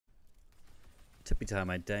Tippy time,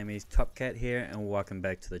 my damies, Top Cat here, and welcome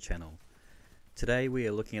back to the channel. Today we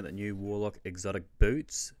are looking at the new Warlock exotic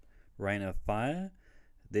boots, Rain of Fire.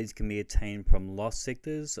 These can be attained from lost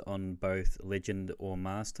sectors on both Legend or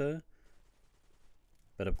Master.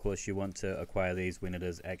 But of course you want to acquire these when it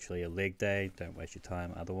is actually a leg day, don't waste your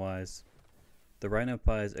time otherwise. The Rain of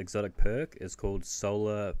Fire's exotic perk is called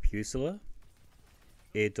Solar Fusilier.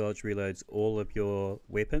 Air dodge reloads all of your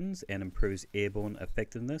weapons and improves airborne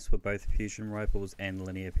effectiveness for both fusion rifles and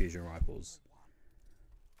linear fusion rifles.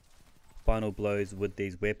 Final blows with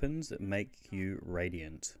these weapons make you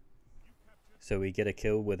radiant. So we get a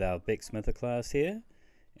kill with our Vex Smither class here,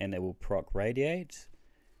 and it will proc radiate.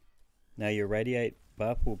 Now your radiate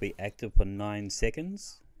buff will be active for 9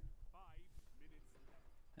 seconds.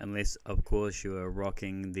 Unless of course you are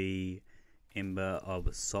rocking the Ember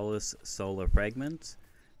of Solace Solar Fragment.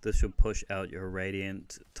 This will push out your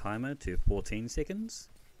radiant timer to 14 seconds.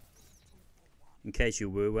 In case you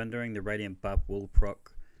were wondering, the radiant buff will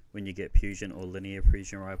proc when you get fusion or linear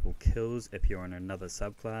fusion rifle kills if you're on another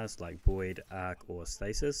subclass like Void, Arc or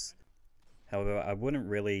Stasis. However, I wouldn't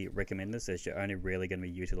really recommend this as you're only really going to be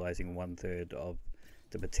utilizing 1/3 of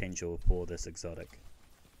the potential for this exotic.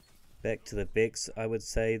 Back to the Vex, I would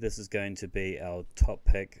say this is going to be our top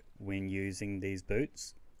pick when using these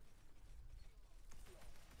boots.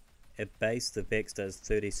 At base, the Vex does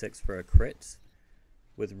 36 for a crit.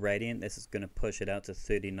 With Radiant, this is going to push it out to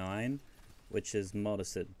 39, which is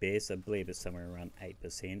modest at best. I believe it's somewhere around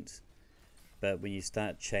 8%. But when you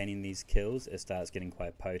start chaining these kills, it starts getting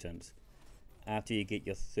quite potent. After you get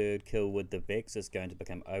your 3rd kill with the Vex, it's going to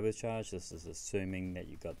become overcharged. This is assuming that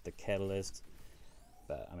you got the Catalyst.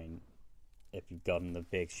 But I mean, if you've gotten the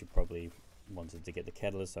Vex, you probably wanted to get the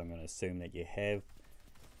Catalyst, so I'm going to assume that you have.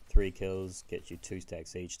 3 kills gets you 2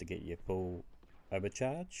 stacks each to get your full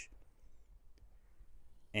overcharge.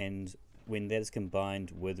 And when that is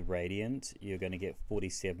combined with Radiant, you're going to get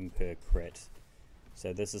 47 per crit.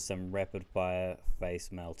 So this is some rapid fire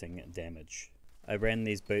face melting damage. I ran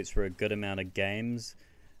these boots for a good amount of games,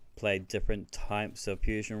 played different types of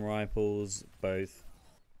fusion rifles, both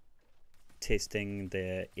testing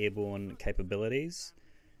their airborne capabilities.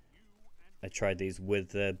 I tried these with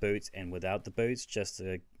the boots and without the boots just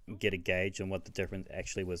to get a gauge on what the difference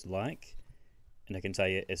actually was like, and I can tell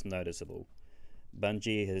you it's noticeable.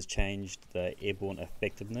 Bungie has changed the airborne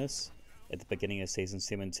effectiveness at the beginning of season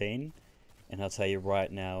 17, and I'll tell you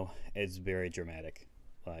right now, it's very dramatic,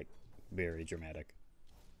 like very dramatic.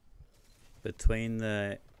 Between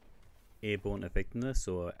the airborne effectiveness,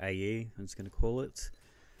 or AE I'm just going to call it,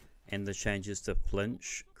 and the changes to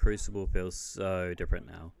flinch, Crucible feels so different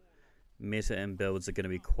now. Meta and builds are going to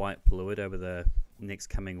be quite fluid over the next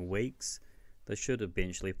coming weeks. They should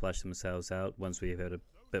eventually flush themselves out once we've had a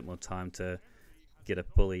bit more time to get a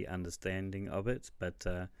fully understanding of it, but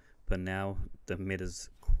for now the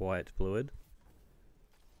meta's quite fluid.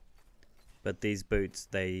 But these boots,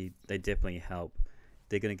 they definitely help.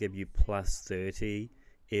 They're going to give you plus 30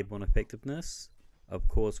 airborne effectiveness. Of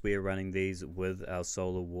course we are running these with our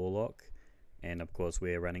Solar Warlock, and of course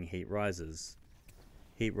we are running Heat Rises.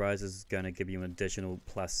 Heat Rises is going to give you an additional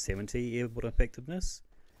plus 70 airborne effectiveness,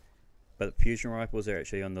 but fusion rifles are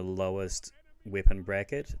actually on the lowest weapon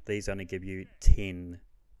bracket. These only give you 10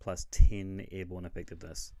 plus 10 airborne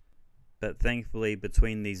effectiveness. But thankfully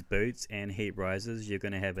between these boots and Heat Rises you're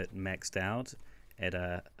going to have it maxed out at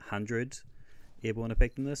 100 airborne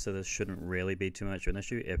effectiveness, so this shouldn't really be too much of an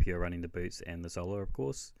issue if you're running the boots and the solar, of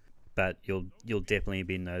course. But you'll definitely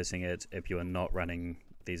be noticing it if you are not running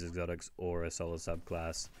these exotics or a solar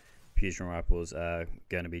subclass. Fusion rifles are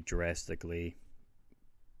going to be drastically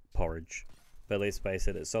porridge. But let's face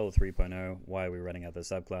it, it's Solar 3.0, why are we running other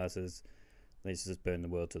subclasses? Let's just burn the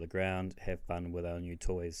world to the ground, have fun with our new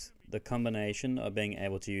toys. The combination of being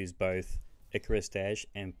able to use both Icarus Dash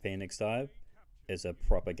and Phoenix Dive is a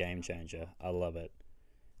proper game changer. I love it.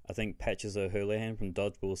 I think Patches O'Houlihan from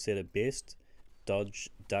Dodgeball said it best: dodge,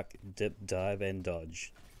 duck, dip, dive and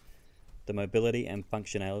dodge. The mobility and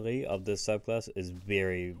functionality of this subclass is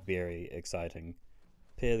very, very exciting.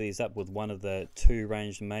 Pair these up with one of the 2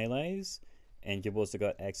 ranged melees, and you've also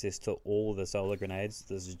got access to all the solar grenades.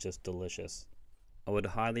 This is just delicious. I would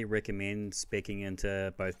highly recommend speccing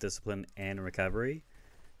into both Discipline and Recovery.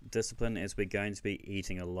 Discipline, as we're going to be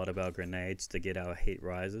eating a lot of our grenades to get our Heat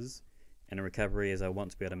Rises, and Recovery as I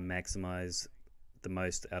want to be able to maximize the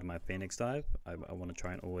most out of my Phoenix Dive. I want to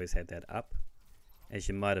try and always have that up. As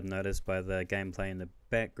you might have noticed by the gameplay in the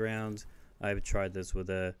background, I've tried this with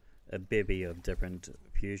a bevy of different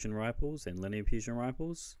fusion rifles and linear fusion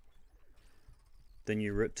rifles. The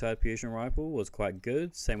new Riptide fusion rifle was quite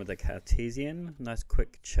good, same with the Cartesian, nice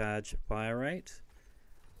quick charge fire rate.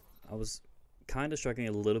 I was kind of struggling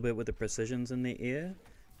a little bit with the precisions in the air,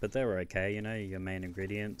 but they were okay, you know, your main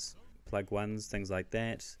ingredients, plug ones, things like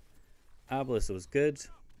that. Arbalest was good,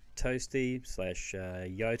 toasty slash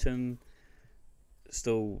Jotun,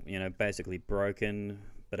 still, you know, basically broken,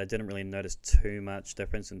 but I didn't really notice too much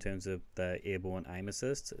difference in terms of the airborne aim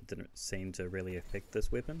assist. It didn't seem to really affect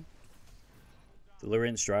this weapon. The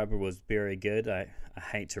Lorentz driver was very good. I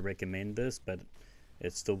hate to recommend this, but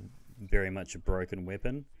it's still very much a broken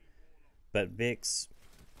weapon. But Vex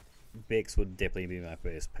would definitely be my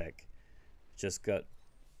first pick. Just got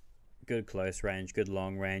good close range, good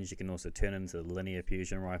long range. You can also turn into the linear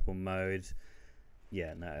fusion rifle mode.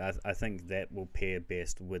 Yeah, no, I think that will pair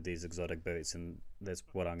best with these exotic boots, and that's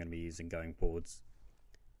what I'm going to be using going forwards.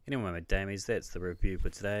 Anyway, my damies, that's the review for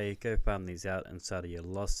today. Go farm these out inside of your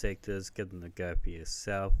lost sectors, give them a go for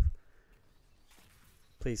yourself.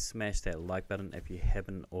 Please smash that like button if you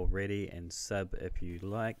haven't already, and sub if you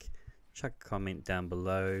like. Chuck a comment down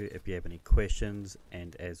below if you have any questions,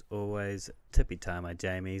 and as always, tippy tie my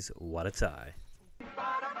damies, what a tie.